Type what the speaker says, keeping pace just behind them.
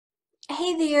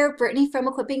Hey there, Brittany from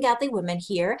Equipping Godly Women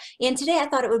here, and today I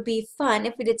thought it would be fun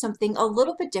if we did something a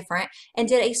little bit different and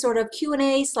did a sort of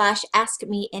Q&A slash ask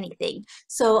me anything.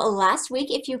 So last week,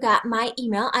 if you got my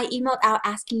email, I emailed out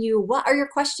asking you, what are your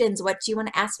questions? What do you want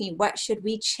to ask me? What should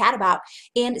we chat about?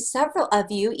 And several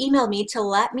of you emailed me to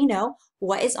let me know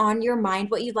what is on your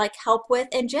mind, what you'd like help with,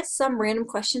 and just some random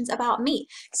questions about me.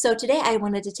 So today I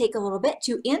wanted to take a little bit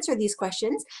to answer these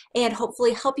questions and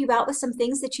hopefully help you out with some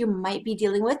things that you might be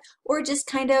dealing with, or just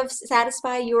kind of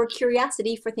satisfy your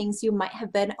curiosity for things you might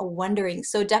have been wondering.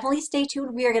 So definitely stay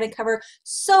tuned. We are going to cover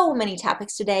so many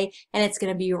topics today, and it's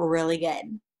going to be really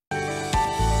good.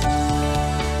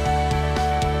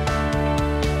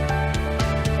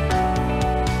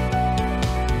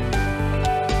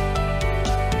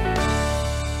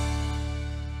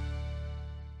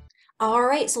 All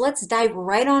right, so let's dive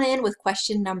right on in with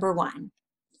question number one.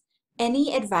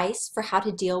 Any advice for how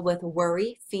to deal with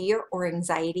worry, fear, or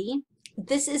anxiety?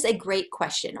 This is a great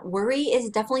question. Worry is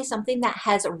definitely something that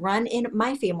has run in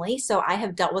my family, so I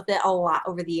have dealt with it a lot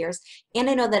over the years, and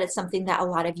I know that it's something that a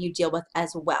lot of you deal with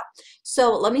as well.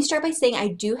 So let me start by saying I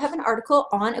do have an article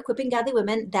on Equipping Godly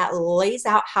Women that lays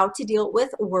out how to deal with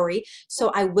worry, so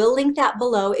I will link that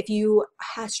below if you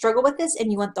struggle with this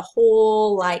and you want the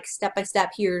whole like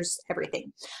step-by-step, here's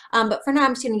everything. But for now,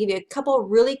 I'm just going to give you a couple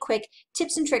really quick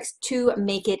tips and tricks to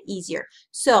make it easier.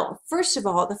 So first of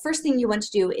all, the first thing you want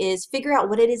to do is figure out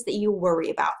what it is that you worry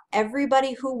about.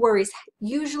 Everybody who worries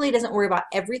usually doesn't worry about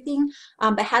everything,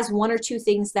 but has one or two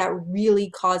things that really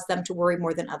cause them to worry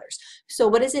more than others. So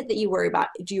what is it that you worry about?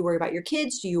 Do you worry about your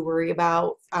kids? Do you worry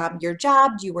about your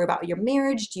job? Do you worry about your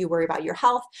marriage? Do you worry about your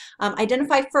health?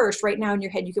 Identify first, right now in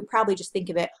your head, you could probably just think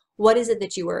of it. What is it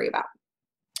that you worry about?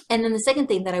 And then the second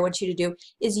thing that I want you to do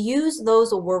is use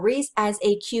those worries as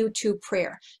a cue to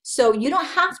prayer. So you don't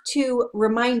have to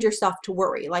remind yourself to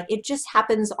worry. Like it just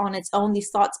happens on its own. These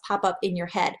thoughts pop up in your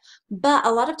head. But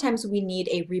a lot of times we need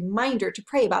a reminder to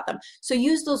pray about them. So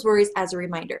use those worries as a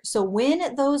reminder. So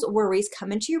when those worries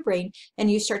come into your brain and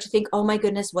you start to think, oh my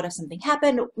goodness, what if something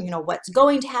happened? You know, what's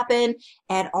going to happen?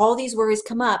 And all these worries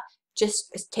come up,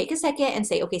 just take a second and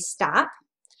say, okay, stop.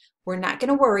 We're not going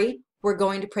to worry. We're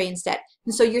going to pray instead.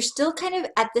 And so you're still kind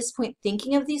of at this point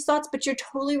thinking of these thoughts, but you're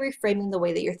totally reframing the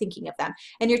way that you're thinking of them.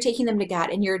 And you're taking them to God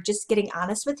and you're just getting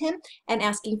honest with Him and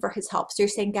asking for His help. So you're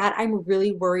saying, God, I'm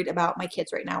really worried about my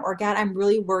kids right now. Or God, I'm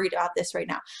really worried about this right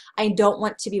now. I don't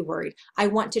want to be worried. I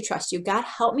want to trust you. God,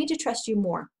 help me to trust you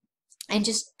more. And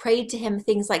just prayed to Him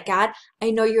things like, God, I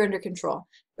know you're under control,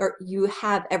 or you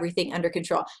have everything under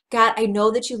control. God, I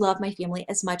know that you love my family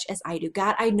as much as I do.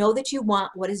 God, I know that you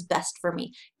want what is best for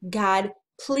me. God,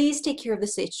 please take care of the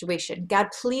situation. God,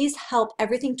 please help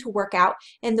everything to work out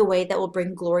in the way that will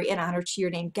bring glory and honor to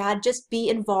your name. God, just be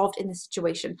involved in the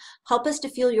situation. Help us to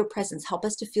feel your presence. Help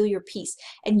us to feel your peace.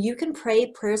 And you can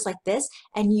pray prayers like this,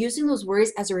 and using those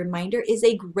words as a reminder is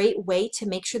a great way to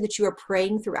make sure that you are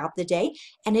praying throughout the day.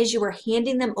 And as you are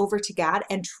handing them over to God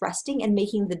and trusting and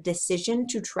making the decision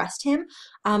to trust Him,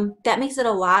 that makes it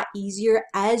a lot easier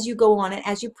as you go on and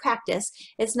as you practice.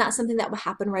 It's not something that will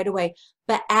happen right away.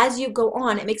 But as you go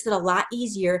on, it makes it a lot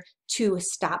easier to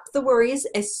stop the worries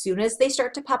as soon as they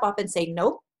start to pop up and say,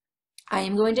 nope, I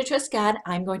am going to trust God.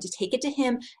 I'm going to take it to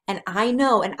Him. And I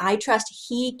know and I trust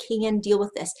He can deal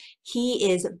with this. He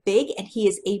is big and He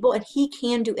is able and He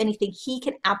can do anything. He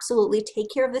can absolutely take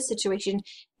care of this situation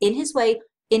in His way,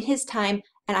 in His time.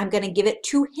 And I'm going to give it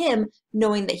to Him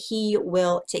knowing that He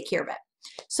will take care of it.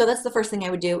 So that's the first thing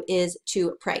I would do, is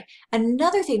to pray.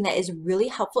 Another thing that is really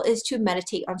helpful is to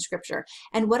meditate on scripture.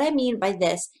 And what I mean by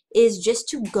this is just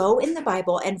to go in the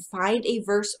Bible and find a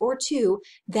verse or two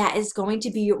that is going to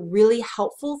be really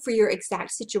helpful for your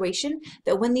exact situation,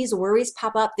 that when these worries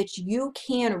pop up, that you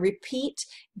can repeat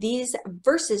these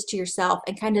verses to yourself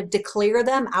and kind of declare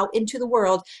them out into the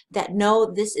world that,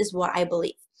 no, this is what I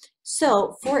believe.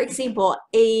 So for example,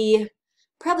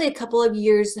 probably a couple of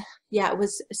years, it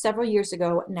was several years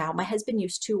ago now, my husband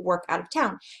used to work out of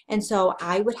town. And so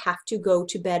I would have to go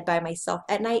to bed by myself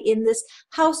at night in this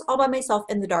house all by myself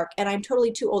in the dark. And I'm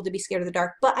totally too old to be scared of the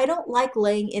dark, but I don't like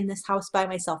laying in this house by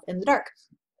myself in the dark.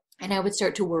 And I would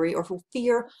start to worry or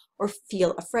fear or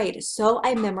feel afraid. So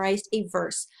I memorized a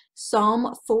verse.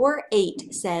 Psalm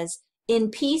 4:8 says, "In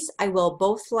peace I will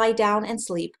both lie down and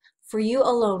sleep. For you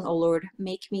alone, O Lord,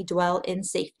 make me dwell in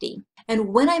safety."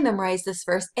 And when I memorized this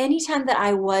verse, anytime that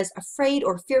I was afraid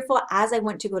or fearful as I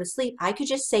went to go to sleep, I could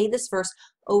just say this verse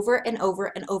over and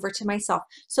over and over to myself.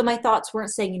 So my thoughts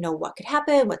weren't saying, you know, what could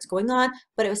happen, what's going on,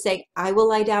 but it was saying, I will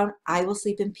lie down, I will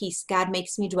sleep in peace. God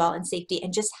makes me dwell in safety.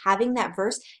 And just having that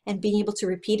verse and being able to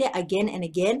repeat it again and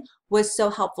again was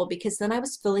so helpful, because then I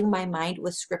was filling my mind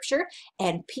with scripture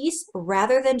and peace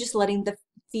rather than just letting the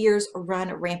fears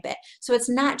run rampant. So it's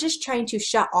not just trying to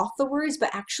shut off the worries,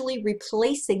 but actually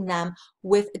replacing them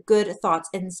with good thoughts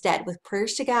instead, with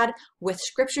prayers to God, with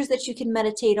scriptures that you can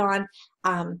meditate on,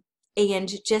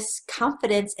 and just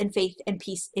confidence and faith and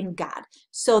peace in God.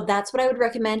 So that's what I would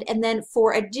recommend. And then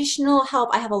for additional help,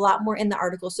 I have a lot more in the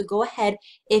article. So go ahead,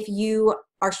 if you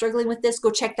are struggling with this,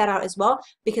 go check that out as well,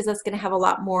 because that's going to have a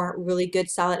lot more really good,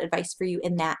 solid advice for you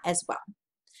in that as well.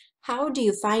 How do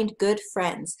you find good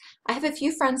friends? I have a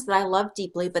few friends that I love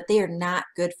deeply, but they are not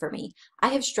good for me. I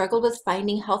have struggled with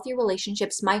finding healthy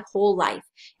relationships my whole life.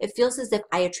 It feels as if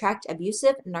I attract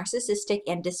abusive, narcissistic,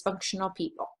 and dysfunctional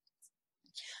people.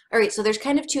 All right, so there's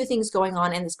kind of two things going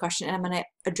on in this question, and I'm going to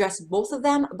address both of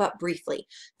them, but briefly.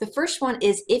 The first one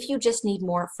is if you just need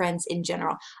more friends in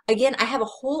general. Again, I have a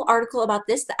whole article about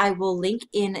this that I will link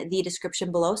in the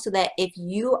description below, so that if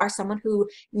you are someone who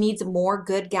needs more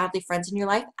good, godly friends in your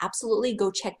life, absolutely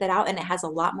go check that out, and it has a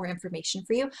lot more information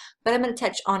for you. But I'm going to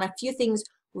touch on a few things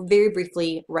very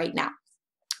briefly right now.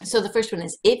 So the first one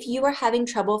is, if you are having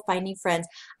trouble finding friends,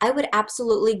 I would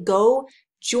absolutely go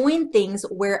join things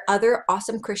where other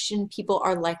awesome Christian people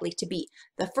are likely to be.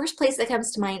 The first place that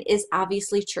comes to mind is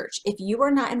obviously church. If you are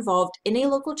not involved in a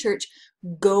local church,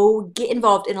 go get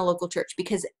involved in a local church,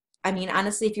 because I mean,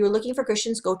 honestly, if you're looking for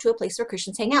Christians, go to a place where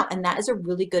Christians hang out, and that is a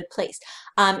really good place.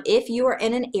 If you are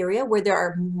in an area where there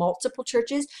are multiple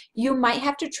churches, you might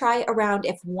have to try around.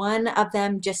 If one of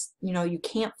them just, you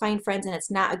can't find friends and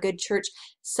it's not a good church,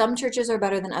 some churches are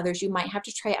better than others. You might have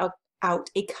to try out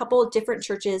a couple of different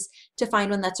churches to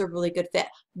find one that's a really good fit.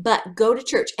 But go to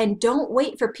church, and don't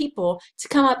wait for people to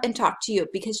come up and talk to you,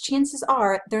 because chances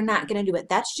are they're not going to do it.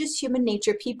 That's just human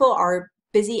nature. People are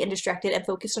busy and distracted and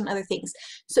focused on other things.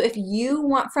 So if you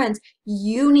want friends,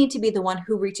 you need to be the one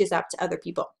who reaches out to other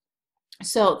people.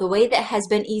 So the way that has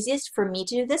been easiest for me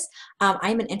to do this,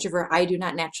 I'm an introvert. I do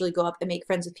not naturally go up and make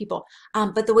friends with people.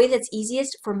 But the way that's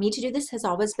easiest for me to do this has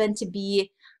always been to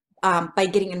be by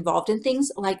getting involved in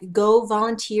things like go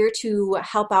volunteer to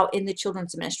help out in the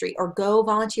children's ministry, or go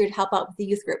volunteer to help out with the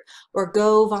youth group, or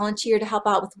go volunteer to help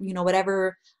out with,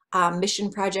 whatever mission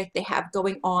project they have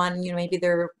going on. Maybe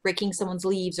they're raking someone's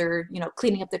leaves, or,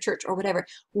 cleaning up the church or whatever.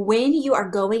 When you are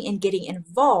going and getting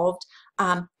involved,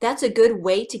 that's a good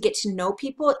way to get to know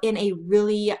people in a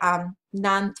really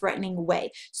non-threatening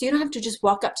way. So you don't have to just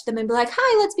walk up to them and be like,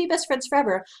 hi, let's be best friends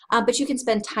forever. But you can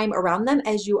spend time around them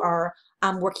as you are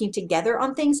working together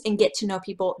on things, and get to know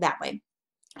people that way.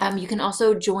 You can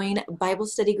also join Bible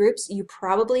study groups. You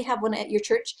probably have one at your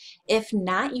church. If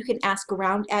not, you can ask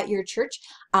around at your church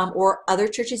or other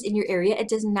churches in your area. It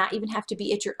does not even have to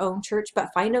be at your own church, but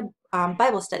find a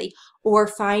Bible study, or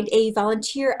find a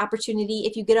volunteer opportunity.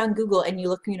 If you get on Google and you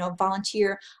look,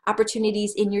 volunteer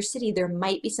opportunities in your city, there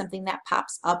might be something that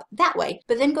pops up that way.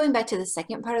 But then going back to the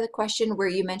second part of the question, where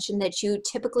you mentioned that you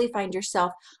typically find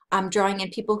yourself drawing in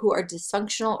people who are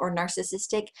dysfunctional or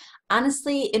narcissistic,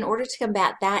 honestly, in order to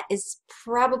combat that is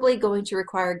probably going to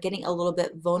require getting a little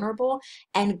bit vulnerable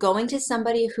and going to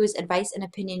somebody whose advice and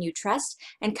opinion you trust,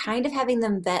 and kind of having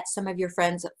them vet some of your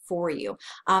friends for you.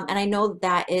 And I know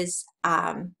that is,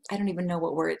 I don't even know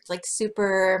what word, like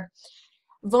super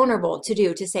vulnerable to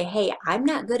do, to say, hey, I'm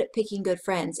not good at picking good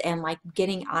friends, and like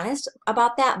getting honest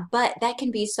about that. But that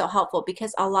can be so helpful,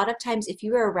 because a lot of times if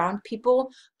you are around people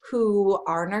who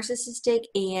are narcissistic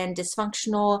and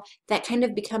dysfunctional, that kind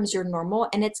of becomes your normal,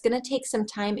 and it's going to take some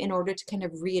time in order to kind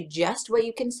of readjust what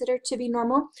you consider to be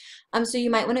normal. So you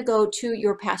might want to go to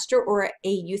your pastor, or a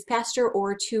youth pastor,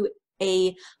 or to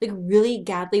a really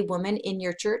godly woman in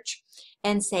your church,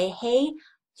 and say, hey,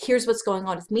 here's what's going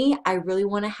on with me. I really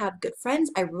want to have good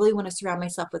friends. I really want to surround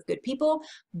myself with good people,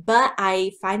 but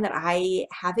I find that I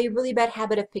have a really bad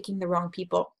habit of picking the wrong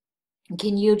people.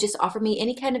 Can you just offer me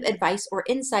any kind of advice or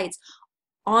insights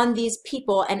on these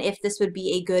people, and if this would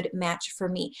be a good match for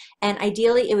me? And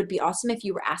ideally, it would be awesome if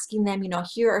you were asking them,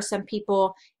 here are some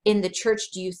people in the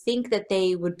church. Do you think that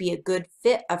they would be a good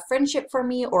fit of friendship for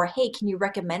me? Or, hey, can you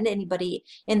recommend anybody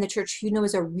in the church who you know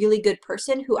is a really good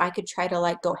person who I could try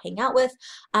to go hang out with?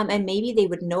 And maybe they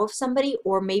would know of somebody,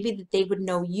 or maybe that they would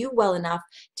know you well enough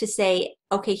to say,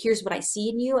 okay, here's what I see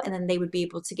in you. And then they would be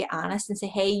able to get honest and say,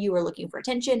 hey, you were looking for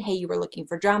attention. Hey, you were looking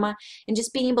for drama. And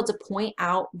just being able to point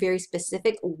out very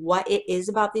specific what it is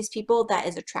about these people that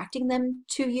is attracting them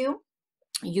to you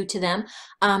to them,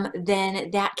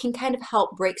 then that can kind of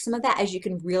help break some of that, as you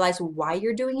can realize why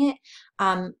you're doing it.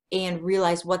 and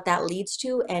realize what that leads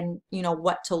to and,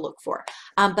 what to look for.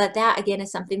 But that, again,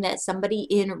 is something that somebody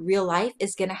in real life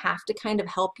is going to have to kind of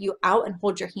help you out and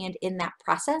hold your hand in that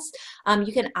process.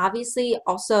 You can obviously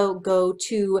also go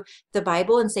to the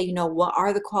Bible and say, what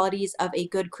are the qualities of a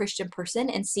good Christian person,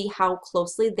 and see how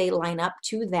closely they line up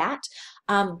to that.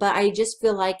 But I just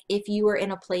feel like if you are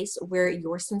in a place where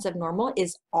your sense of normal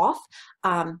is off,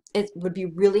 it would be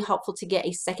really helpful to get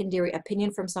a secondary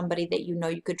opinion from somebody that you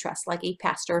could trust, like a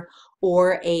pastor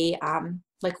or a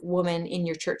like woman in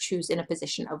your church who's in a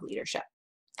position of leadership.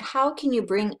 How can you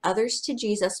bring others to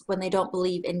Jesus when they don't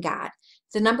believe in God?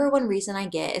 The number one reason I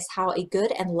get is how a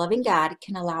good and loving God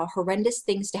can allow horrendous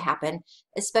things to happen,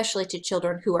 especially to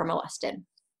children who are molested.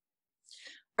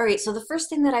 All right, so the first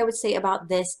thing that I would say about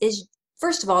this is,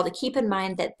 first of all, to keep in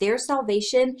mind that their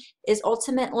salvation is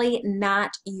ultimately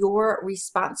not your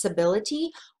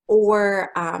responsibility or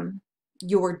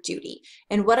your duty.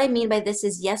 And what I mean by this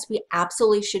is, yes, we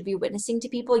absolutely should be witnessing to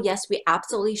people. Yes, we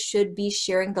absolutely should be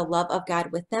sharing the love of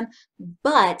God with them,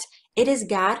 but it is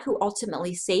God who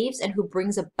ultimately saves and who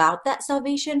brings about that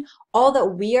salvation. All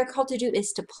that we are called to do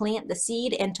is to plant the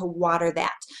seed and to water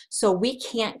that. So we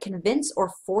can't convince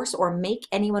or force or make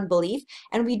anyone believe,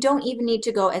 and we don't even need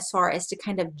to go as far as to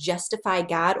kind of justify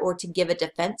God or to give a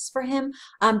defense for him,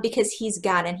 because he's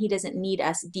God and he doesn't need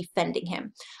us defending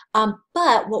him.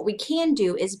 But what we can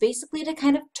do is basically to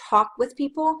kind of talk with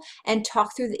people and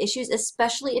talk through the issues,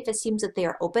 especially if it seems that they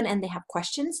are open and they have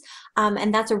questions.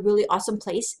 And that's a really awesome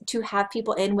place to have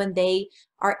people in when they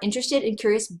are interested and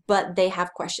curious, but they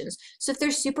have questions. So if they're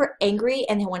super angry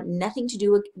and they want nothing to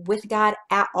do with God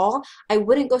at all, I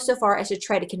wouldn't go so far as to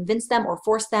try to convince them or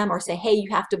force them or say, hey,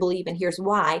 you have to believe and here's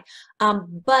why.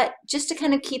 But just to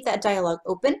kind of keep that dialogue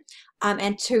open,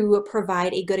 and to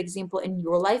provide a good example in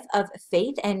your life of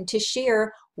faith and to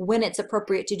share when it's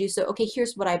appropriate to do so. Okay,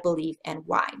 here's what I believe and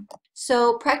why.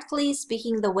 So practically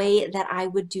speaking, the way that I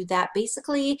would do that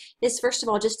basically is, first of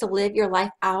all, just to live your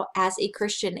life out as a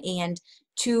Christian and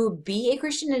to be a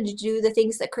Christian and to do the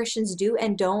things that Christians do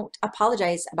and don't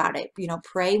apologize about it.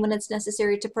 Pray when it's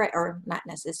necessary to pray, or not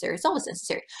necessary, it's always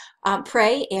necessary.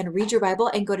 Pray and read your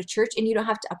Bible and go to church, and you don't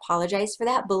have to apologize for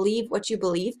that. Believe what you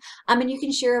believe, and you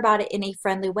can share about it in a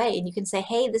friendly way, and you can say,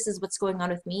 hey, this is what's going on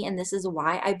with me, and this is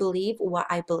why I believe what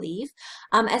I believe.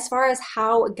 As far as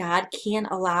how God can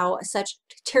allow such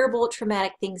terrible,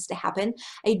 traumatic things to happen,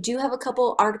 I do have a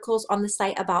couple articles on the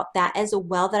site about that as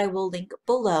well that I will link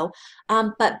below.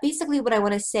 But basically what I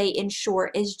want to say in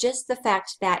short is just the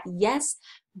fact that, yes,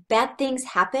 bad things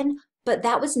happen, but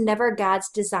that was never God's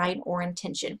design or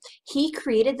intention. He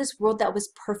created this world that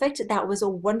was perfect, that was a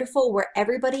wonderful, where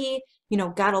everybody,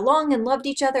 got along and loved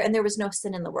each other, and there was no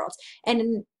sin in the world.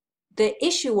 And the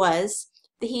issue was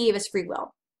that he gave us free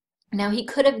will. Now, he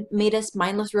could have made us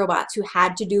mindless robots who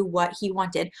had to do what he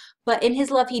wanted, but in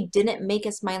his love, he didn't make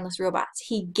us mindless robots.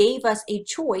 He gave us a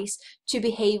choice to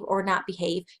behave or not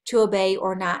behave, to obey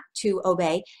or not to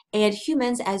obey. And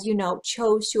humans, as you know,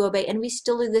 chose to obey, and we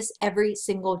still do this every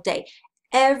single day.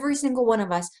 Every single one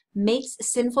of us makes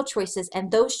sinful choices, and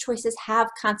those choices have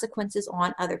consequences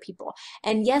on other people.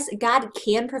 And yes, God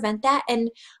can prevent that. And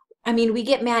we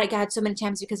get mad at God so many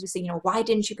times because we say, why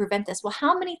didn't you prevent this? Well,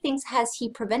 how many things has he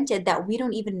prevented that we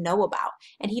don't even know about?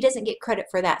 And he doesn't get credit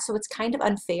for that. So it's kind of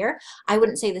unfair. I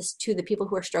wouldn't say this to the people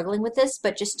who are struggling with this,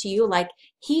 but just to you, like,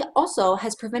 he also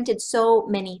has prevented so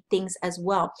many things as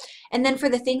well. And then for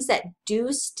the things that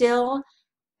do still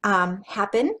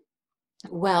happen,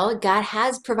 well, God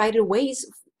has provided ways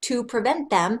to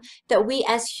prevent them that we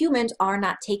as humans are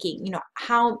not taking.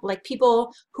 How, like,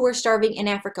 people who are starving in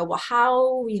Africa, well,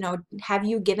 how, have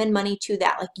you given money to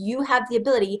that? Like, you have the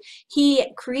ability. He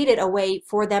created a way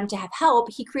for them to have help.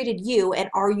 He created you, and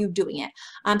are you doing it?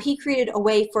 He created a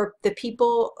way for the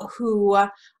people who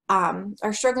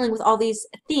are struggling with all these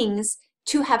things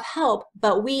to have help,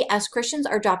 but we as Christians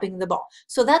are dropping the ball.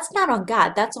 So that's not on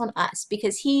God, that's on us,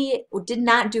 because he did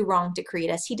not do wrong to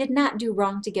create us. He did not do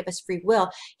wrong to give us free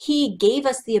will. He gave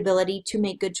us the ability to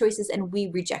make good choices, and we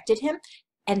rejected him.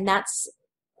 And that's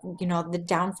the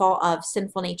downfall of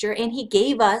sinful nature. And he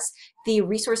gave us the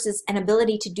resources and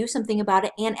ability to do something about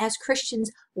it, and as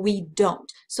Christians we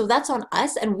don't. So that's on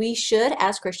us, and we should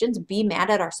as Christians be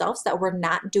mad at ourselves that we're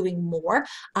not doing more,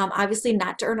 obviously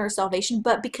not to earn our salvation,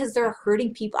 but because there are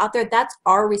hurting people out there. That's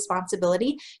our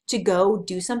responsibility to go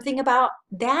do something about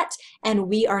that, and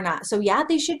we are not. So yeah,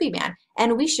 they should be mad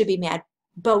and we should be mad,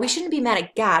 But we shouldn't be mad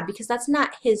at God because that's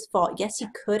not his fault. Yes, he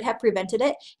could have prevented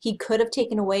it. He could have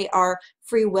taken away our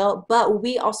free will, but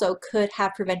we also could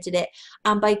have prevented it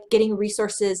by getting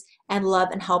resources and love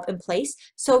and help in place.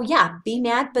 So yeah, be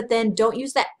mad, but then don't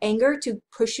use that anger to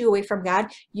push you away from God.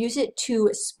 Use it to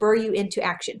spur you into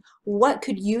action. What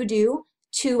could you do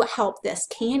to help this?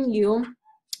 Can you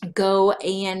go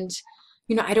and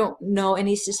I don't know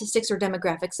any statistics or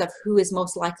demographics of who is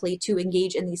most likely to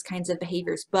engage in these kinds of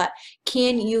behaviors, but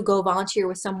can you go volunteer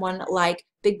with someone like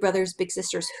Big Brothers Big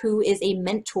Sisters, who is a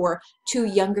mentor to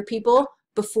younger people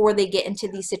before they get into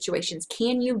these situations?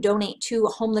 Can you donate to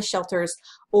homeless shelters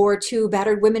or to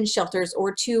battered women's shelters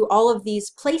or to all of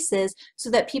these places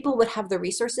so that people would have the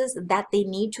resources that they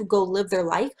need to go live their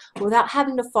life without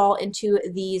having to fall into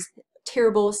these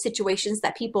terrible situations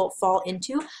that people fall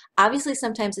into? Obviously,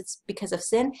 sometimes it's because of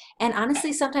sin, and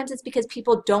honestly, sometimes it's because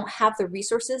people don't have the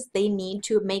resources they need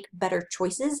to make better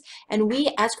choices. And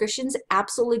we as Christians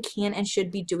absolutely can and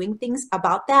should be doing things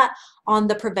about that on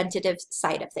the preventative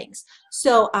side of things.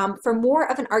 So for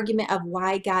more of an argument of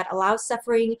why God allows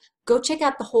suffering, go check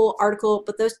out the whole article,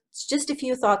 but those just a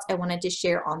few thoughts I wanted to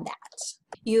share on that.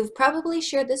 You've probably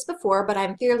shared this before, but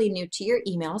I'm fairly new to your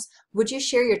emails. Would you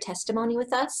share your testimony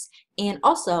with us? And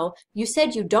also, you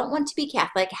said you don't want to be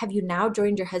Catholic. Have you now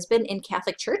joined your husband in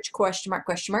Catholic Church? Question mark,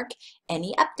 question mark.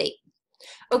 Any update?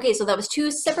 Okay, so that was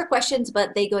two separate questions,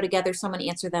 but they go together, so I'm going to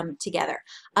answer them together.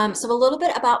 So a little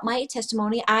bit about my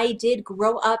testimony. I did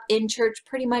grow up in church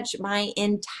pretty much my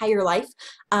entire life.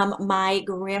 My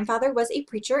grandfather was a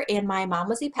preacher and my mom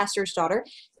was a pastor's daughter,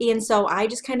 and so I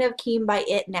just kind of came by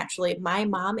it naturally. My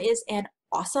mom is an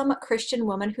awesome Christian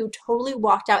woman who totally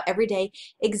walked out every day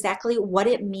exactly what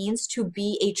it means to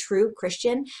be a true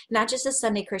Christian, not just a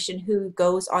Sunday Christian who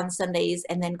goes on Sundays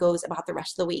and then goes about the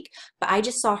rest of the week. But I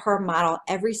just saw her model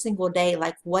every single day,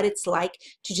 like what it's like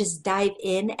to just dive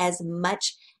in as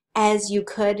much as you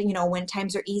could, when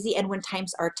times are easy and when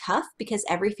times are tough, because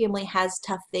every family has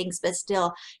tough things, but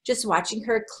still just watching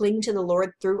her cling to the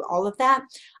Lord through all of that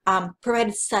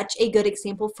provided such a good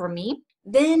example for me.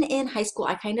 Then in high school,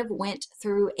 I kind of went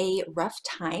through a rough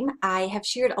time. I have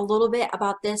shared a little bit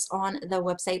about this on the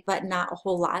website, but not a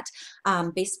whole lot.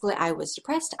 Basically, I was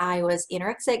depressed. I was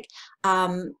anorexic.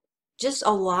 Just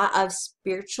a lot of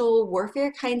spiritual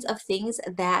warfare kinds of things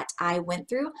that I went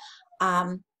through.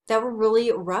 That were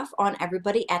really rough on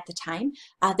everybody at the time.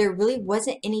 There really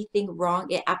wasn't anything wrong.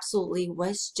 It absolutely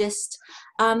was just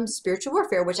spiritual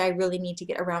warfare, which I really need to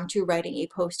get around to writing a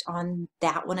post on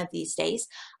that one of these days.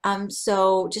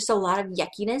 So just a lot of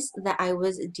yuckiness that I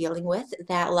was dealing with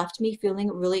that left me feeling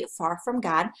really far from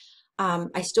God.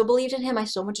 I still believed in him. I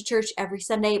still went to church every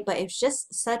Sunday, but it was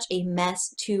just such a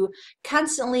mess to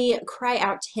constantly cry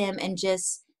out to him and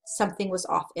just something was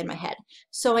off in my head.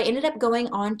 So I ended up going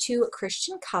on to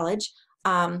Christian college,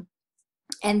 and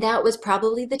that was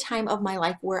probably the time of my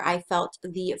life where I felt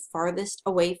the farthest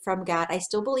away from God. I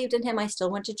still believed in him. I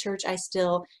still went to church. I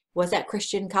still was at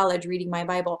Christian college reading my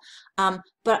Bible.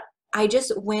 But I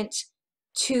just went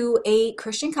to a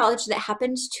Christian college that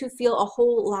happens to feel a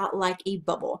whole lot like a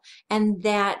bubble, and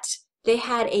that they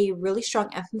had a really strong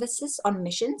emphasis on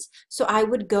missions. So I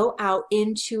would go out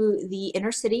into the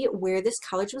inner city where this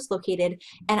college was located,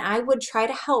 and I would try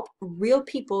to help real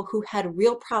people who had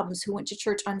real problems, who went to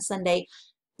church on Sunday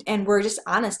and were just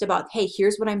honest about, hey,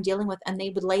 here's what I'm dealing with. And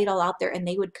they would lay it all out there and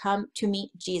they would come to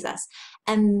meet Jesus.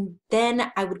 And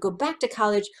then I would go back to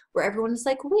college where everyone is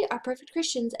like, we are perfect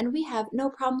Christians and we have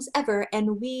no problems ever.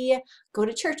 And we go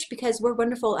to church because we're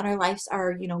wonderful and our lives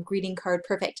are, greeting card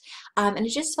perfect. And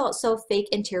it just felt so fake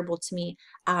and terrible to me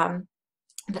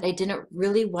that I didn't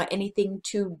really want anything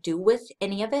to do with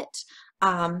any of it.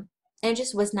 And it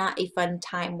just was not a fun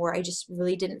time where I just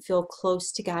really didn't feel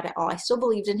close to God at all. I still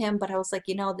believed in him, but I was like,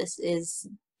 this is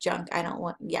junk. I don't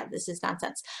want, this is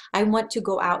nonsense. I want to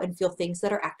go out and feel things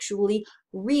that are actually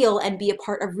real and be a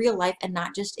part of real life and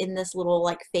not just in this little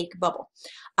like fake bubble.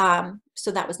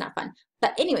 So that was not fun.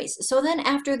 But anyways, so then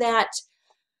after that,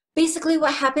 basically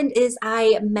what happened is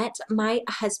I met my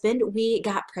husband. We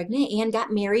got pregnant and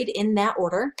got married in that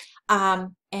order.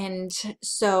 And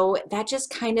so that just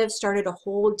kind of started a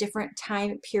whole different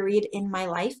time period in my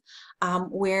life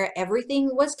where everything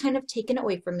was kind of taken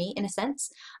away from me in a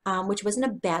sense, which wasn't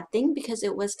a bad thing because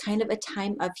it was kind of a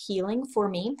time of healing for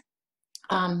me.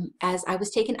 As I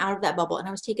was taken out of that bubble and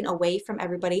I was taken away from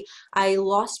everybody. I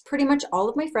lost pretty much all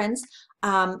of my friends,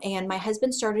 and my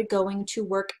husband started going to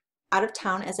work out of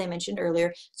town, as I mentioned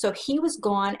earlier. So he was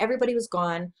gone, everybody was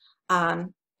gone,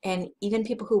 and even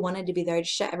people who wanted to be there, I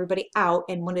just shut everybody out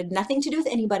and wanted nothing to do with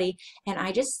anybody. And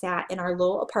I just sat in our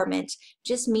little apartment,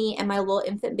 just me and my little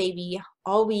infant baby,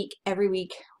 all week, every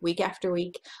week, week after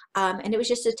week. And it was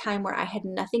just a time where I had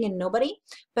nothing and nobody,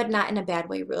 but not in a bad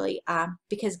way, really,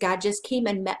 because God just came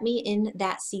and met me in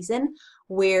that season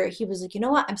where he was like, you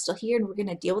know what, I'm still here and we're going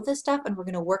to deal with this stuff and we're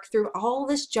going to work through all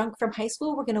this junk from high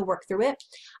school. We're going to work through it.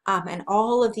 And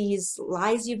all of these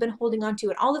lies you've been holding on to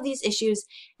and all of these issues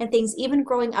and things, even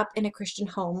growing up in a Christian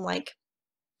home, like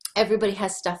everybody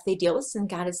has stuff they deal with, and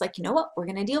God is like, you know what, we're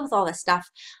going to deal with all this stuff.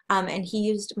 And he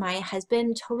used my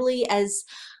husband totally, as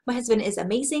my husband is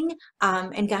amazing,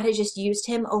 and God has just used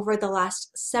him over the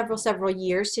last several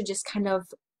years to just kind of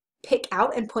pick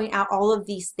out and point out all of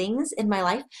these things in my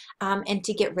life, and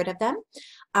to get rid of them.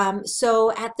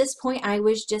 So at this point I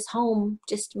was just home,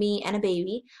 just me and a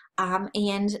baby,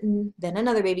 and then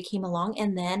another baby came along,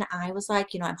 and then I was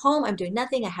like, you know, I'm home, I'm doing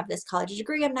nothing, I have this college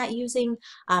degree I'm not using,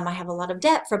 I have a lot of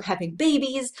debt from having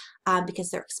babies, because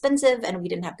they're expensive and we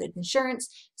didn't have good insurance.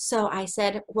 So I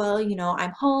said, well, you know,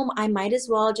 I'm home, I might as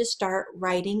well just start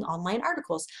writing online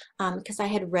articles, because I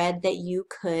had read that you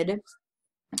could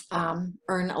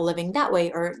earn a living that way,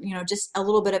 or you know, just a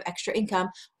little bit of extra income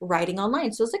writing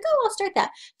online. So I was like, oh, I'll start that.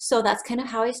 So that's kind of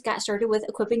how I got started with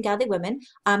Equipping Godly Women.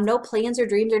 No plans or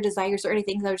dreams or desires or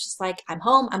anything. I was just like, I'm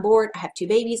home, I'm bored, I have two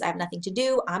babies, I have nothing to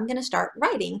do, I'm gonna start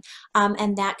writing.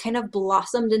 And that kind of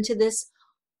blossomed into this,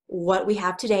 what we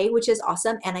have today, which is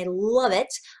awesome, and I love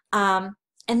it.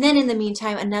 And then in the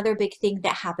meantime, another big thing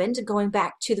that happened, going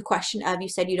back to the question of, you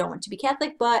said you don't want to be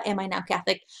Catholic, but am I now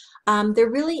Catholic? There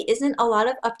really isn't a lot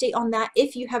of update on that.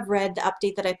 If you have read the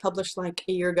update that I published like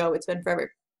a year ago, it's been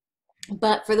forever.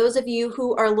 But for those of you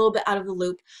who are a little bit out of the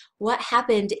loop, what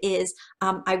happened is,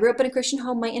 I grew up in a Christian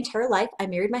home my entire life. I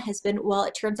married my husband. Well,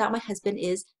 it turns out my husband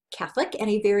is Catholic, and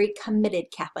a very committed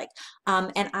Catholic.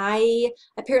 And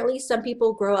apparently some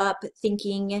people grow up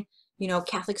thinking, you know,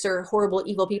 Catholics are horrible,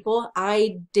 evil people.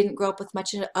 I didn't grow up with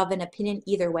much of an opinion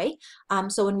either way.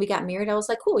 So when we got married, I was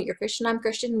like, cool, you're Christian, I'm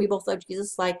Christian. We both love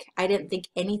Jesus. Like, I didn't think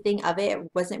anything of it.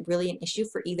 It wasn't really an issue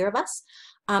for either of us.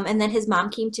 And then his mom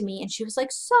came to me and she was like,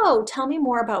 so tell me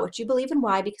more about what you believe and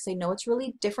why, because I know it's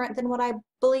really different than what I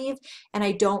believe and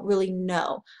I don't really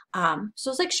know. So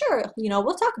I was like, sure, you know,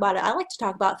 we'll talk about it. I like to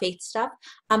talk about faith stuff.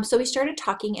 So we started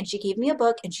talking and she gave me a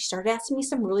book and she started asking me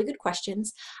some really good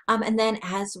questions. And then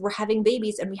as we're having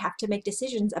babies and we have to make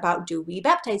decisions about, do we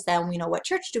baptize them? You know, what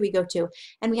church do we go to?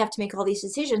 And we have to make all these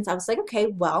decisions. I was like, okay,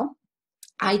 well,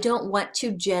 I don't want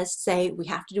to just say we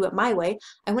have to do it my way.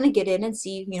 I want to get in and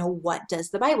see, you know, what does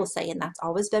the Bible say? And that's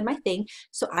always been my thing.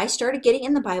 So I started getting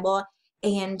in the Bible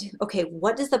and, okay,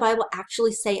 what does the Bible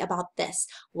actually say about this?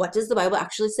 What does the Bible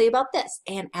actually say about this?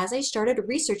 And as I started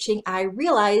researching, I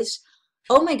realized,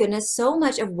 oh my goodness, so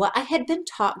much of what I had been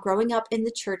taught growing up in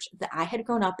the church that I had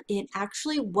grown up in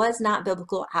actually was not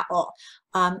biblical at all.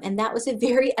 And that was a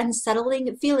very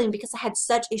unsettling feeling because I had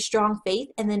such a strong faith,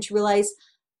 and then to realize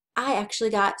I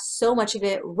actually got so much of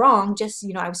it wrong. Just,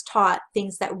 you know, I was taught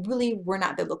things that really were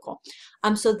not biblical.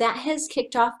 So that has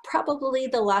kicked off probably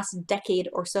the last decade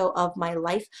or so of my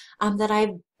life, that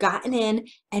I've gotten in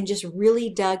and just really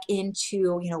dug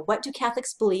into, you know, what do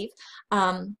Catholics believe?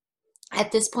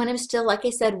 At this point, I'm still, like I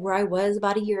said, where I was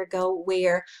about a year ago,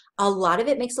 where a lot of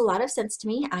it makes a lot of sense to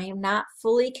me. I am not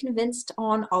fully convinced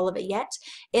on all of it yet.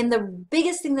 And the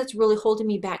biggest thing that's really holding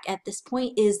me back at this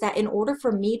point is that in order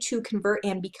for me to convert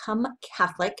and become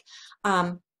Catholic,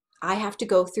 I have to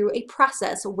go through a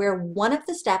process where one of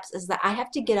the steps is that I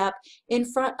have to get up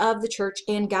in front of the church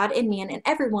and God and man and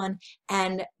everyone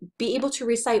and be able to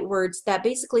recite words that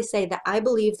basically say that I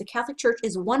believe the Catholic Church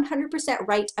is 100%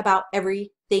 right about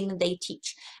everything they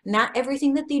teach. Not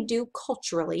everything that they do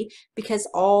culturally, because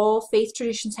all faith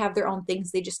traditions have their own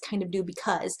things they just kind of do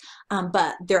because,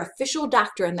 but their official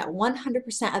doctrine that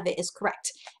 100% of it is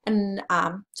correct. And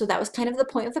so that was kind of the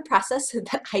point of the process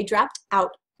that I dropped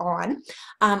out on.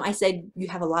 I said, you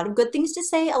have a lot of good things to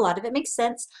say, a lot of it makes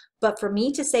sense, but for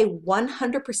me to say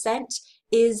 100%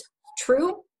 is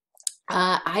true,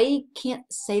 I can't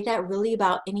say that really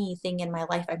about anything in my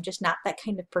life. I'm just not that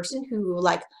kind of person who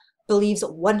like believes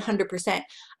 100%.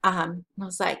 I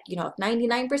was like, you know, if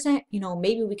 99%, you know,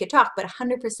 maybe we could talk, but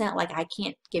 100%, like, I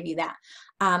can't give you that.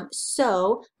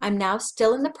 So I'm now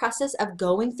still in the process of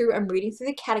going through, I'm reading through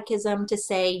the catechism to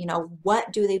say, you know,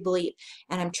 what do they believe?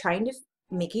 And I'm trying to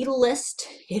make a list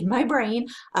in my brain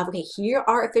of, okay, here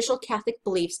are official Catholic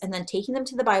beliefs, and then taking them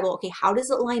to the Bible. Okay, how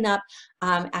does it line up?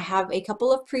 I have a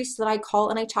couple of priests that I call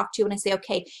and I talk to and I say,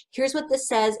 okay, here's what this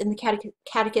says in the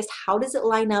catechist. How does it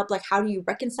line up? Like, how do you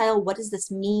reconcile? What does this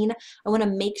mean? I want to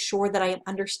make sure that I am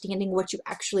understanding what you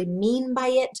actually mean by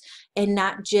it and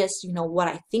not just, you know, what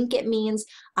I think it means.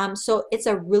 So it's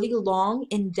a really long,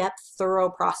 in-depth, thorough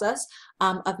process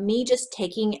of me just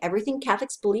taking everything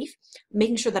Catholics believe,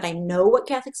 making sure that I know what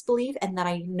Catholics believe and that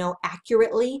I know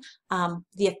accurately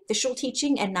the official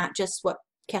teaching and not just what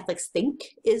Catholics think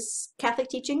is Catholic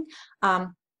teaching.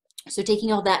 So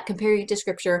taking all that, comparing it to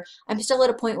scripture, I'm still at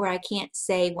a point where I can't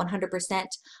say 100%,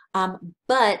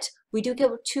 but we do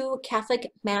go to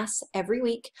Catholic Mass every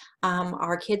week.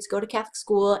 Our kids go to Catholic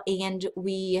school, and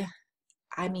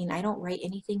I mean, I don't write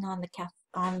anything on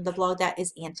the blog that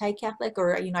is anti-Catholic,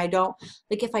 or, you know, I don't,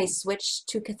 like, if I switch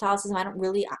to Catholicism, I don't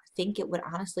really think it would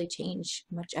honestly change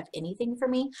much of anything for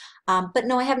me. But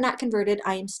no, I have not converted.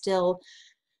 I am still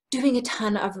doing a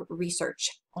ton of research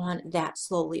on that,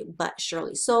 slowly but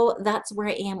surely. So that's where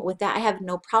I am with that. I have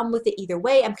no problem with it either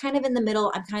way. I'm kind of in the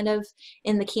middle. I'm kind of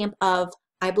in the camp of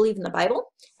I believe in the Bible,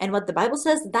 and what the Bible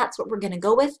says, that's what we're going to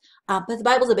go with. But the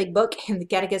Bible's a big book, and the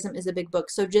Catechism is a big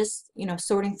book. So just, you know,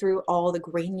 sorting through all the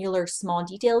granular small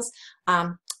details,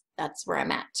 that's where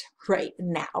I'm at right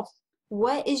now.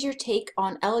 What is your take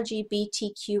on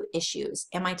LGBTQ issues?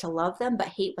 Am I to love them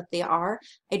but hate what they are?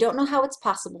 I don't know how it's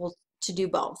possible to do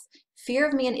both. Fear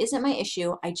of man isn't my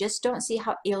issue. I just don't see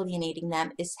how alienating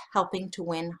them is helping to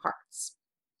win hearts.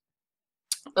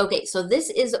 Okay, so this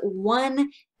is one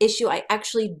issue I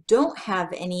actually don't have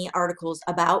any articles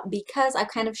about because I've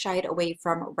kind of shied away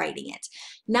from writing it.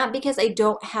 Not because I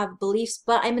don't have beliefs,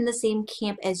 but I'm in the same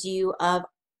camp as you of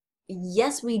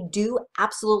yes, we do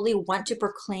absolutely want to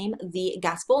proclaim the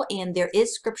gospel, and there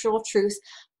is scriptural truth,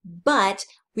 but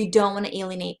we don't want to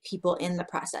alienate people in the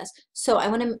process. So I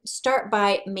want to start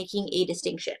by making a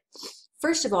distinction.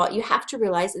 First of all, you have to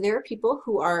realize there are people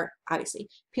who are, obviously,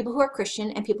 people who are Christian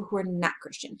and people who are not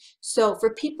Christian. So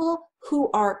for people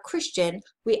who are Christian,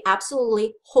 we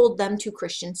absolutely hold them to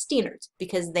Christian standards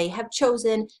because they have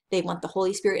chosen, they want the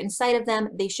Holy Spirit inside of them,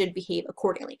 they should behave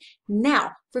accordingly.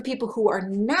 Now, for people who are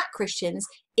not Christians,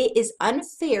 it is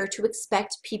unfair to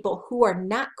expect people who are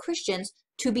not Christians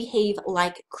to behave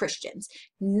like Christians.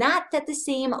 Not that the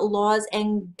same laws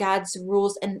and God's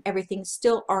rules and everything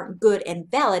still aren't good and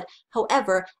valid.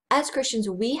 However, as Christians,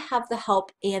 we have the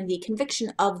help and the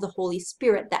conviction of the Holy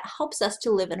Spirit that helps us to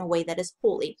live in a way that is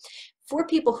holy. For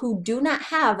people who do not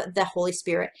have the Holy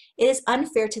Spirit, it is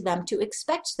unfair to them to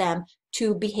expect them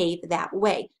to behave that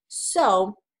way.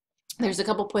 So, there's a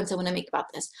couple points I want to make about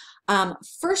this.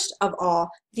 First of all,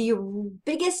 the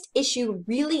biggest issue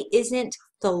really isn't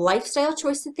the lifestyle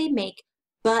choice that they make,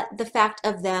 but the fact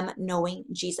of them knowing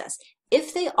Jesus.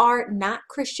 If they are not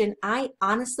Christian, I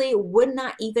honestly would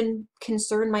not even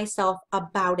concern myself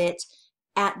about it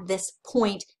at this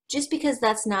point, just because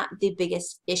that's not the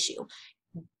biggest issue.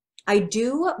 I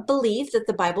do believe that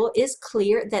the Bible is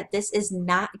clear that this is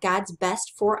not God's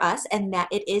best for us and that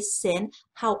it is sin.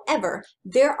 However,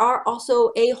 there are also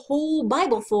a whole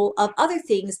Bible full of other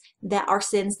things that are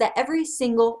sins that every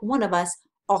single one of us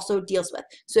also deals with.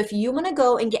 So if you want to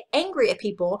go and get angry at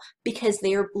people because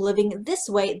they're living this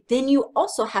way, then you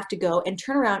also have to go and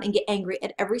turn around and get angry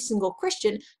at every single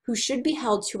Christian who should be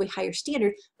held to a higher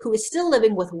standard, who is still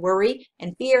living with worry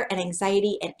and fear and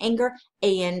anxiety and anger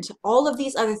and all of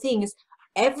these other things.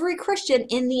 Every Christian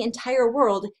in the entire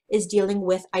world is dealing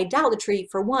with idolatry,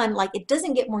 for one. Like, it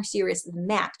doesn't get more serious than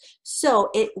that. So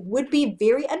it would be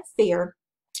very unfair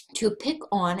to pick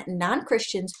on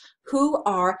non-Christians who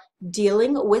are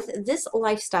dealing with this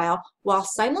lifestyle while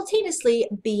simultaneously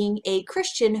being a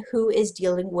Christian who is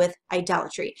dealing with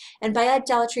idolatry. And by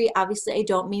idolatry, obviously, I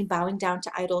don't mean bowing down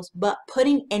to idols, but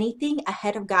putting anything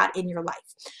ahead of God in your life.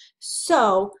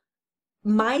 So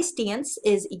my stance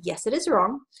is, yes, it is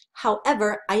wrong.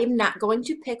 However, I am not going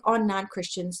to pick on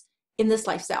non-Christians in this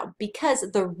lifestyle, because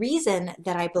the reason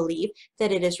that I believe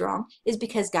that it is wrong is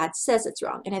because God says it's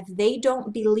wrong. And if they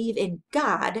don't believe in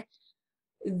God,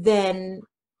 then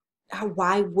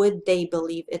why would they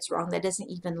believe it's wrong? That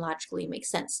doesn't even logically make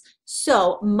sense.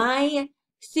 So my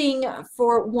thing,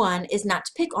 for one, is not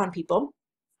to pick on people,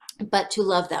 but to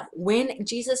love them. When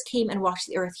Jesus came and walked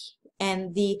the earth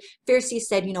and the Pharisees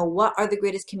said, you know, what are the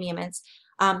greatest commandments?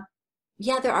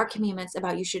 Yeah, there are commandments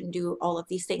about you shouldn't do all of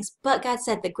these things, but God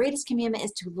said the greatest commandment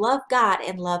is to love God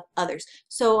and love others.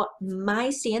 So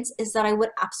my stance is that I would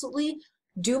absolutely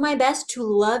do my best to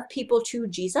love people to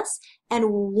Jesus, and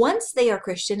once they are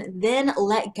Christian, then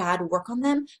let God work on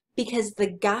them, because the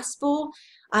gospel,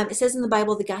 it says in the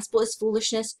Bible, the gospel is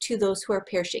foolishness to those who are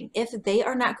perishing. If they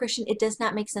are not Christian, it does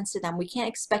not make sense to them. We can't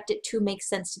expect it to make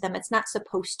sense to them. It's not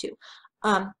supposed to.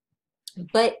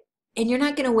 And you're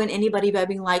not going to win anybody by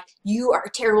being like, you are a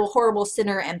terrible, horrible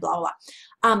sinner and blah,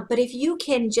 blah. But if you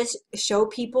can just show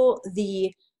people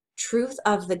the truth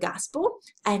of the gospel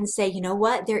and say, you know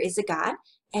what, there is a God,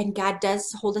 And God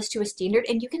does hold us to a standard.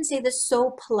 And you can say this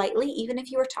so politely, even if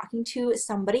you are talking to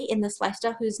somebody in this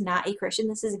lifestyle who's not a Christian.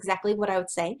 This is exactly what I would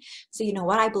say. So you know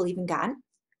what? I believe in God.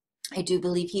 I do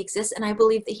believe he exists, and I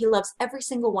believe that he loves every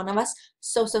single one of us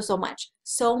so, so, so much.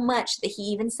 So much that he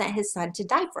even sent his son to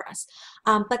die for us.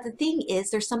 But the thing is,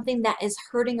 there's something that is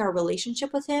hurting our relationship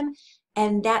with him.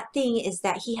 And that thing is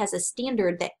that he has a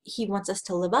standard that he wants us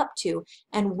to live up to.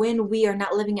 And when we are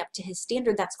not living up to his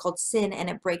standard, that's called sin, and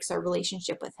it breaks our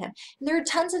relationship with him. And there are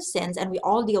tons of sins, and we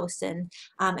all deal with sin,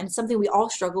 and it's something we all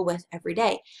struggle with every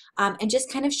day. And just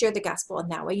kind of share the gospel in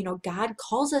that way. You know, God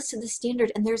calls us to the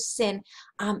standard, and there's sin.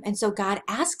 And so God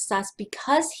asks us,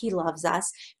 because he loves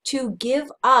us, to give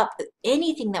up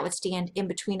anything that would stand in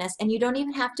between us. And you don't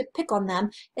even have to pick on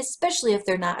them, especially if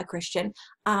they're not a Christian.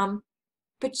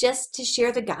 But just to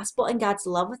share the gospel and God's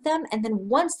love with them. And then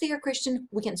once they are Christian,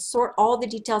 we can sort all the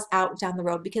details out down the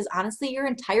road, because honestly, your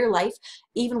entire life,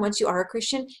 even once you are a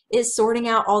Christian, is sorting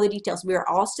out all the details. We are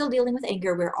all still dealing with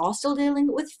anger. We're all still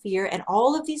dealing with fear and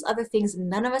all of these other things.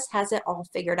 None of us has it all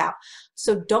figured out.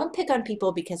 So don't pick on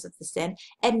people because of the sin.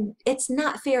 And it's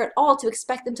not fair at all to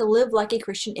expect them to live like a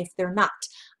Christian if they're not.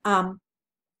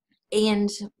 And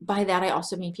by that, I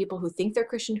also mean people who think they're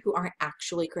Christian who aren't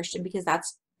actually Christian, because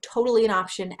that's totally an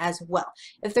option as well.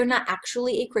 If they're not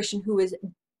actually a Christian who is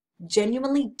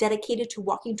genuinely dedicated to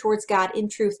walking towards God in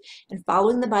truth and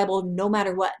following the Bible no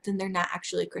matter what, then they're not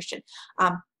actually a Christian.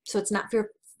 So it's not fair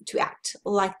to act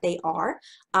like they are.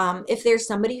 If there's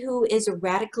somebody who is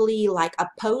radically like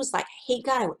opposed, like I hate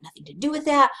God, I want nothing to do with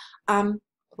that,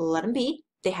 let them be.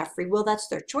 They have free will, that's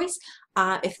their choice.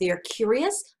 If they are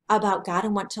curious about God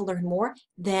and want to learn more,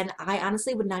 then I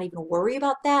honestly would not even worry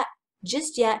about that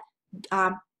just yet.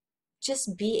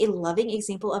 Just be a loving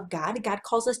example of God. God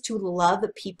calls us to love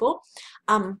people.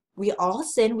 We all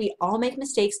sin, we all make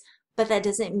mistakes, but that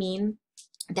doesn't mean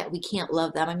that we can't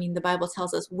love them. I mean, the Bible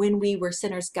tells us when we were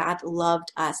sinners, God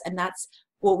loved us, and that's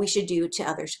what we should do to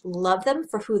others. Love them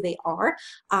for who they are,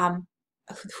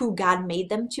 who God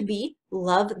made them to be.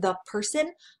 Love the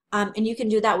person. And you can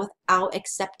do that without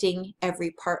accepting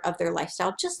every part of their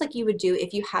lifestyle, just like you would do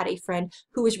if you had a friend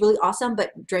who was really awesome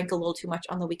but drank a little too much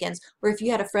on the weekends, or if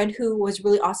you had a friend who was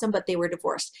really awesome but they were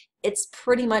divorced. It's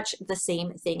pretty much the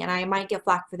same thing, and I might get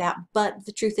flack for that, but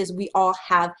the truth is we all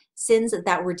have sins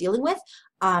that we're dealing with.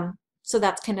 So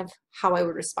that's kind of how I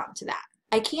would respond to that.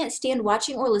 I can't stand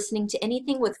watching or listening to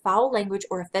anything with foul language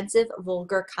or offensive,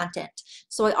 vulgar content.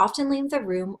 So I often leave the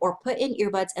room or put in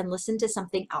earbuds and listen to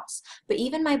something else. But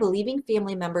even my believing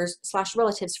family members /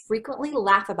 relatives frequently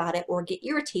laugh about it or get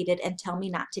irritated and tell me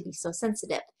not to be so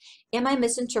sensitive. Am I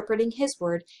misinterpreting his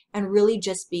word and really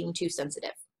just being too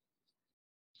sensitive?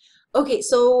 Okay,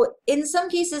 so in some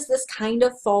cases, this kind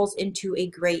of falls into a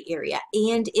gray area.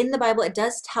 And in the Bible, it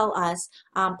does tell us,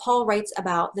 Paul writes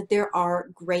about that there are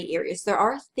gray areas. There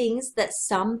are things that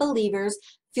some believers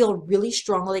feel really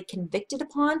strongly convicted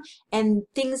upon, and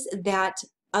things that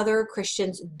other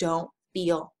Christians don't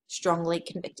feel strongly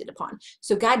convicted upon.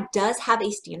 So God does have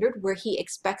a standard where he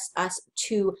expects us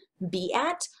to be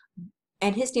at,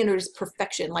 and his standard is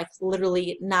perfection, like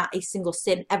literally not a single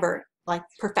sin ever, like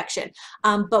perfection.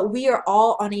 But we are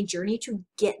all on a journey to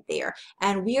get there,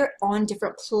 and we are on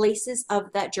different places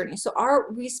of that journey. So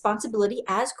our responsibility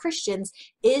as Christians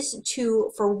is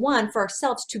to, for one, for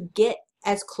ourselves, to get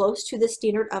as close to the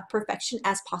standard of perfection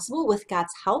as possible with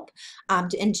God's help, and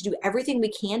to do everything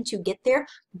we can to get there,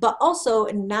 but also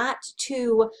not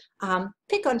to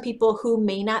pick on people who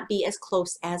may not be as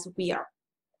close as we are.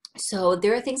 So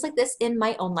there are things like this in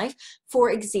my own life. For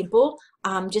example,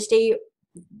 just a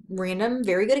random,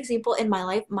 very good example in my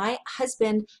life, my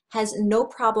husband has no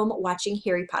problem watching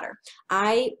Harry Potter.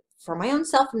 For my own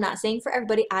self, I'm not saying for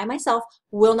everybody, I myself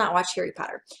will not watch Harry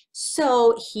Potter.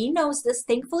 So he knows this.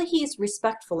 Thankfully, he's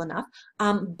respectful enough.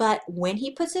 But when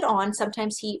he puts it on,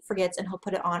 sometimes he forgets and he'll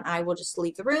put it on. I will just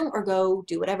leave the room or go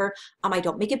do whatever. I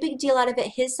don't make a big deal out of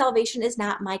it. His salvation is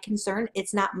not my concern.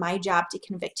 It's not my job to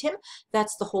convict him.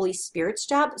 That's the Holy Spirit's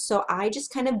job. So I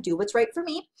just kind of do what's right for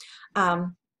me.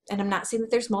 And I'm not saying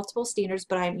that there's multiple standards,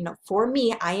 but for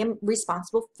me, I am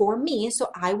responsible for me. So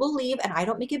I will leave and I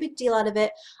don't make a big deal out of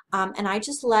it. And I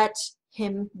just let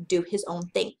him do his own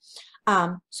thing.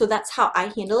 So that's how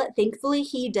I handle it. Thankfully,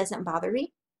 he doesn't bother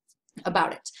me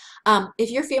about it. If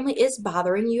your family is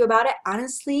bothering you about it,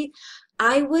 honestly,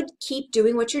 I would keep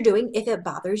doing what you're doing. If it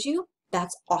bothers you,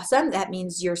 that's awesome. That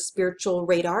means your spiritual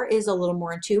radar is a little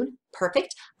more in tune.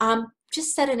 Perfect.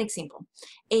 just set an example.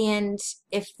 And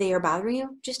if they are bothering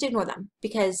you, just ignore them,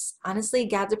 because honestly,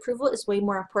 God's approval is way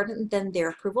more important than their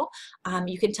approval.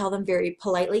 You can tell them very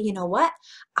politely, you know what?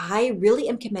 I really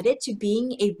am committed to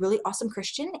being a really awesome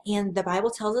Christian, and the Bible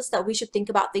tells us that we should think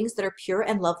about things that are pure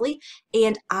and lovely.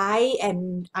 And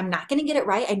I'm not going to get it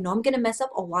right. I know I'm going to mess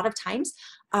up a lot of times,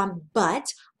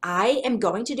 but I am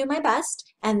going to do my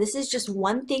best. And this is just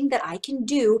one thing that I can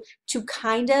do to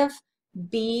kind of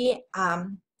be,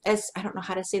 as I don't know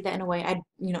how to say that in a way,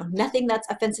 nothing that's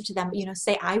offensive to them,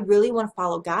 say I really want to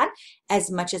follow God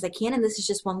as much as I can, and this is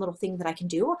just one little thing that I can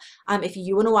do. If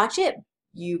you want to watch it,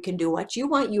 you can do what you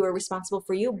want. You are responsible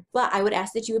for you, but I would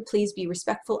ask that you would please be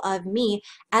respectful of me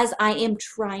as I am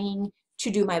trying to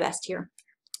do my best here.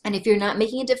 And if you're not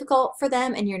making it difficult for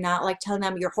them and you're not like telling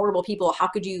them you're horrible people, how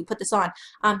could you put this on?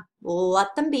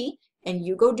 Let them be, and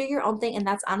you go do your own thing. And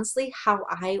that's honestly how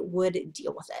I would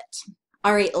deal with it.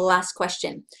 All right, last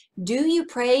question. Do you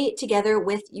pray together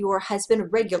with your husband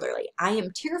regularly? I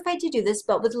am terrified to do this,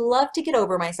 but would love to get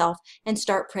over myself and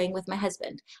start praying with my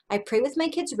husband. I pray with my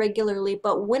kids regularly,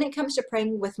 but when it comes to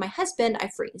praying with my husband,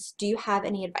 I freeze. Do you have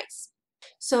any advice?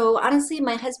 So honestly,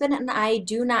 my husband and I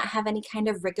do not have any kind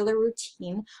of regular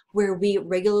routine where we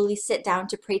regularly sit down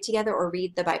to pray together or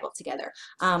read the Bible together.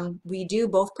 We do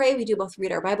both pray, we do both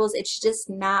read our Bibles. It's just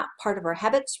not part of our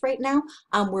habits right now,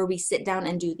 where we sit down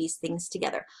and do these things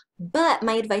together. But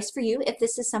my advice for you, if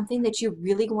this is something that you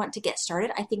really want to get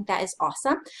started, I think that is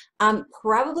awesome.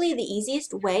 Probably the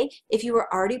easiest way, if you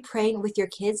are already praying with your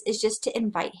kids, is just to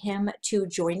invite him to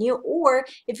join you. Or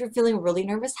if you're feeling really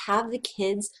nervous, have the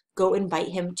kids go invite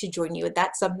him to join you.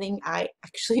 That's something I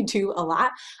actually do a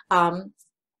lot.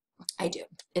 I do.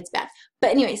 It's bad. But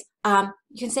anyways,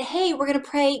 you can say, hey, we're going to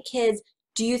pray, kids.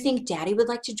 Do you think Daddy would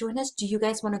like to join us? Do you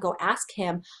guys want to go ask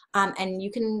him? And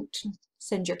you can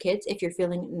send your kids if you're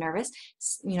feeling nervous,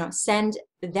 send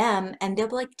them, and they'll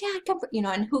be like, Dad, come,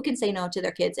 and who can say no to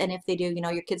their kids? And if they do,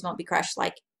 your kids won't be crushed.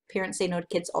 Like parents say no to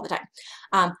kids all the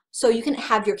time. So you can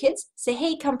have your kids say,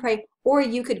 hey, come pray. Or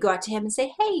you could go out to him and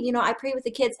say, hey, I pray with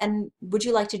the kids, and would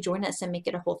you like to join us and make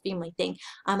it a whole family thing?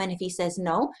 And if he says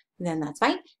no, then that's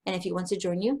fine. And if he wants to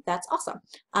join you, that's awesome.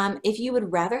 If you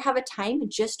would rather have a time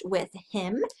just with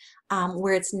him,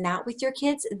 where it's not with your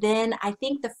kids, then I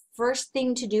think the first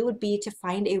thing to do would be to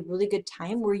find a really good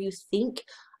time where you think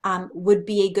would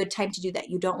be a good time to do that.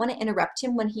 You don't want to interrupt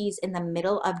him when he's in the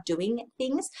middle of doing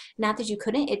things. Not that you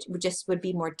couldn't, it would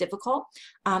be more difficult.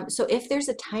 So if there's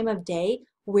a time of day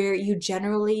where you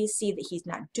generally see that he's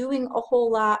not doing a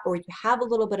whole lot, or you have a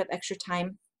little bit of extra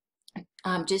time,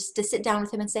 just to sit down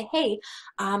with him and say, hey,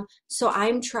 so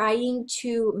I'm trying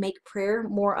to make prayer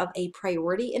more of a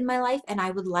priority in my life, and I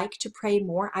would like to pray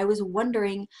more. I was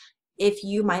wondering if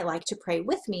you might like to pray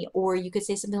with me. Or you could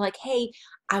say something like, hey,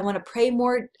 I want to pray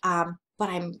more, but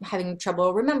I'm having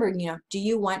trouble remembering, do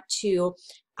you want to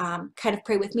kind of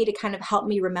pray with me to kind of help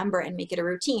me remember and make it a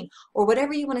routine? Or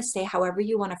whatever you want to say, however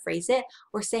you want to phrase it.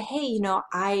 Or say, hey,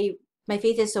 my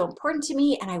faith is so important to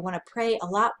me and I want to pray a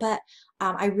lot, but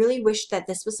I really wish that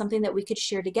this was something that we could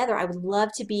share together. I would love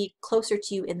to be closer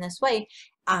to you in this way.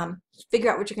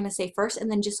 Figure out what you're going to say first, and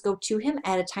then just go to him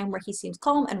at a time where he seems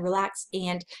calm and relaxed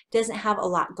and doesn't have a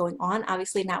lot going on.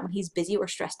 Obviously not when he's busy or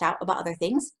stressed out about other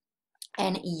things.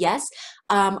 And yes,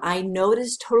 I know it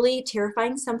is totally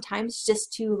terrifying sometimes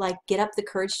just to get up the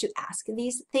courage to ask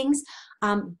these things.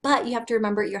 But you have to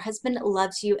remember your husband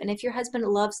loves you. And if your husband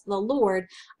loves the Lord,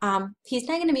 he's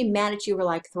not going to be mad at you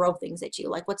or throw things at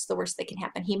you. What's the worst that can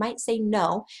happen? He might say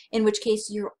no, in which case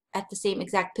you're at the same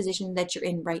exact position that you're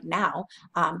in right now.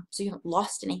 So you haven't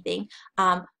lost anything.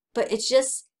 But it's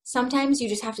just, sometimes you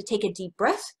just have to take a deep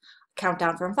breath, count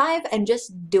down from 5, and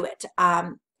just do it.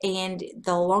 And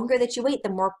the longer that you wait, the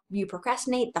more you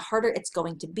procrastinate, the harder it's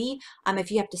going to be.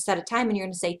 If you have to set a time and you're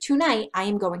going to say, tonight, I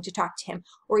am going to talk to him.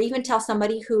 Or even tell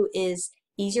somebody who is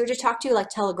easier to talk to,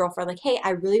 tell a girlfriend, hey,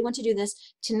 I really want to do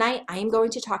this. Tonight, I am going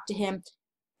to talk to him.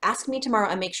 Ask me tomorrow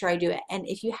and make sure I do it. And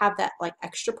if you have that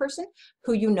extra person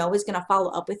who is going to follow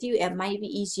up with you, it might be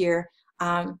easier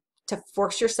to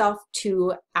force yourself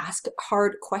to ask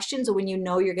hard questions when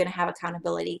you're going to have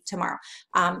accountability tomorrow.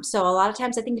 So a lot of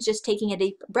times I think it's just taking a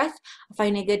deep breath,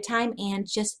 finding a good time, and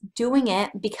just doing it,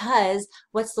 because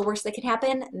what's the worst that could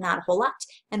happen? Not a whole lot.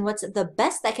 And what's the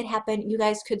best that could happen? You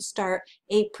guys could start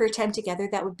a prayer time together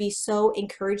that would be so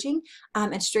encouraging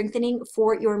and strengthening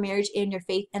for your marriage and your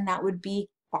faith, and that would be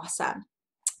awesome.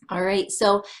 All right,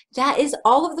 so that is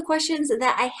all of the questions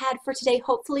that I had for today.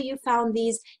 Hopefully you found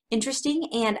these interesting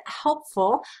and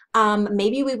helpful.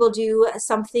 Maybe we will do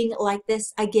something like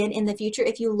this again in the future.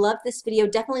 If you love this video,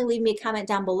 definitely leave me a comment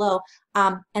down below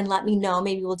and let me know.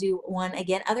 Maybe we'll do one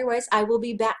again. Otherwise, I will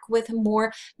be back with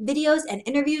more videos and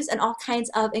interviews and all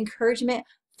kinds of encouragement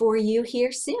for you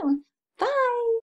here soon. Bye.